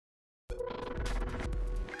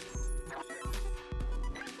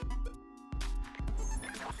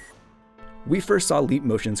We first saw Leap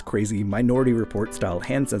Motion's crazy Minority Report style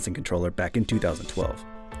hand sensing controller back in 2012.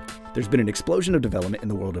 There's been an explosion of development in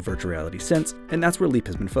the world of virtual reality since, and that's where Leap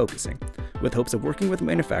has been focusing, with hopes of working with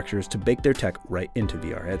manufacturers to bake their tech right into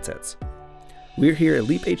VR headsets. We're here at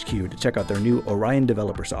Leap HQ to check out their new Orion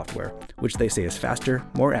developer software, which they say is faster,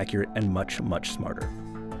 more accurate, and much smarter.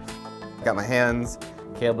 Got my hands,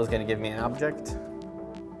 Caleb is going to give me an object.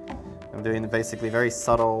 I'm doing the basically very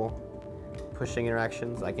subtle pushing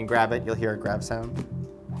interactions. I can grab it, you'll hear a grab sound.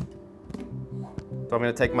 So I'm going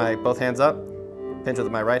to take my both hands up, pinch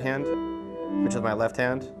with my right hand, pinch with my left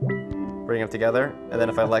hand, bring them together, and then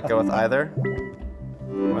if I let go with either,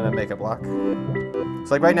 I'm going to make a block.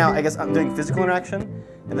 So like right now, I guess I'm doing physical interaction,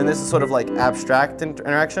 and then this is sort of like abstract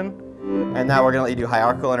interaction, and now we're going to let you do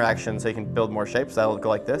hierarchical interaction so you can build more shapes. That'll go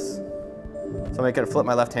like this. So I'm going to flip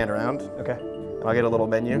my left hand around, Okay. and I'll get a little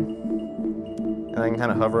menu, and I can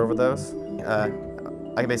kind of hover over those. I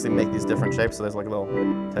can basically make these different shapes, so there's like a little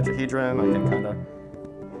tetrahedron. I can kind of,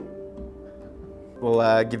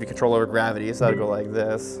 we'll give you control over gravity, so I'll go like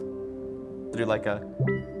this. Do like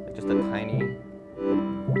just a tiny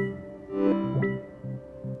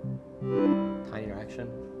interaction.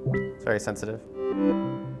 It's very sensitive.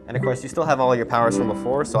 And of course, you still have all your powers from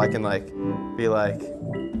before, so I can like be like,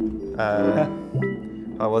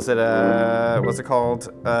 what's it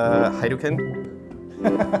called? Hadouken?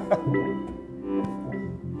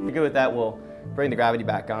 If you're good with that, we'll bring the gravity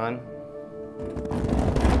back on.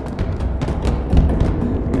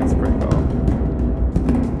 That's pretty cool.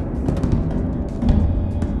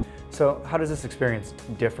 So how does this experience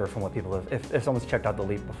differ from what people have, if someone's checked out the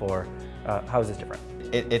Leap before, how is this different?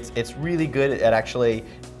 It's really good at actually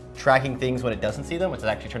tracking things when it doesn't see them, which has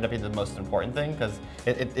actually turned out to be the most important thing, because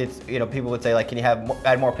it's, you know, people would say like, can you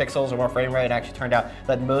add more pixels or more frame rate? And it actually turned out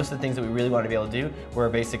that most of the things that we really wanted to be able to do were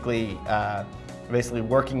basically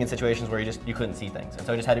working in situations where you couldn't see things. And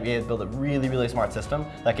so I just had to be able to build a really smart system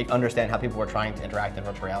that could understand how people were trying to interact in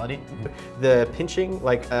virtual reality. The pinching,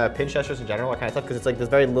 like pinch gestures in general are kind of tough because it's like there's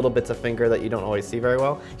very little bits of finger that you don't always see very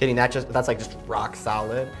well. Getting that that's like just rock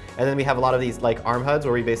solid. And then we have a lot of these like arm HUDs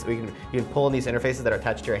where you can pull in these interfaces that are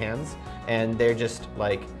attached to your hands, and they're just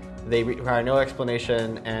like, they require no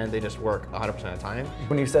explanation and they just work 100% of the time.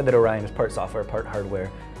 When you said that Orion is part software, part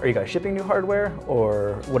hardware, are you guys shipping new hardware,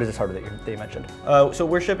 or what is this hardware that you mentioned? So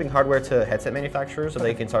we're shipping hardware to headset manufacturers so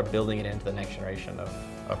they can start building it into the next generation of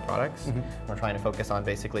products. We're trying to focus on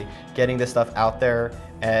basically getting this stuff out there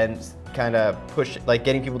and kind of push, like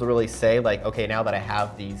getting people to really say like, okay, now that I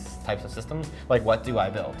have these types of systems, like what do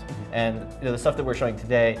I build? And you know, the stuff that we're showing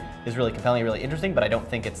today is really compelling, really interesting, but I don't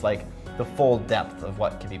think it's like the full depth of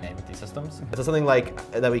what can be made with these systems. So something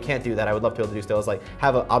like that we can't do that I would love to be able to do still is like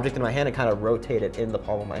have an object in my hand and kind of rotate it in the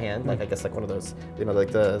palm of my hand, like I guess like one of those, you know,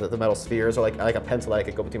 like the metal spheres, or like a pencil that I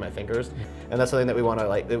could go between my fingers. And that's something that we want to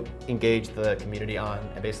like engage the community on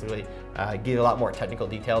and basically give a lot more technical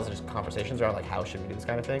details and just conversations around like how should we do this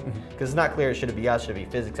kind of thing. Because it's not clear, should it be us, should it be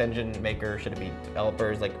physics engine maker, should it be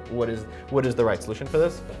developers, like what is the right solution for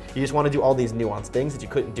this? You just want to do all these nuanced things that you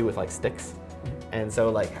couldn't do with like sticks. And so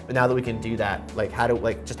like now that we can do that, like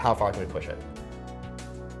just how far can we push it?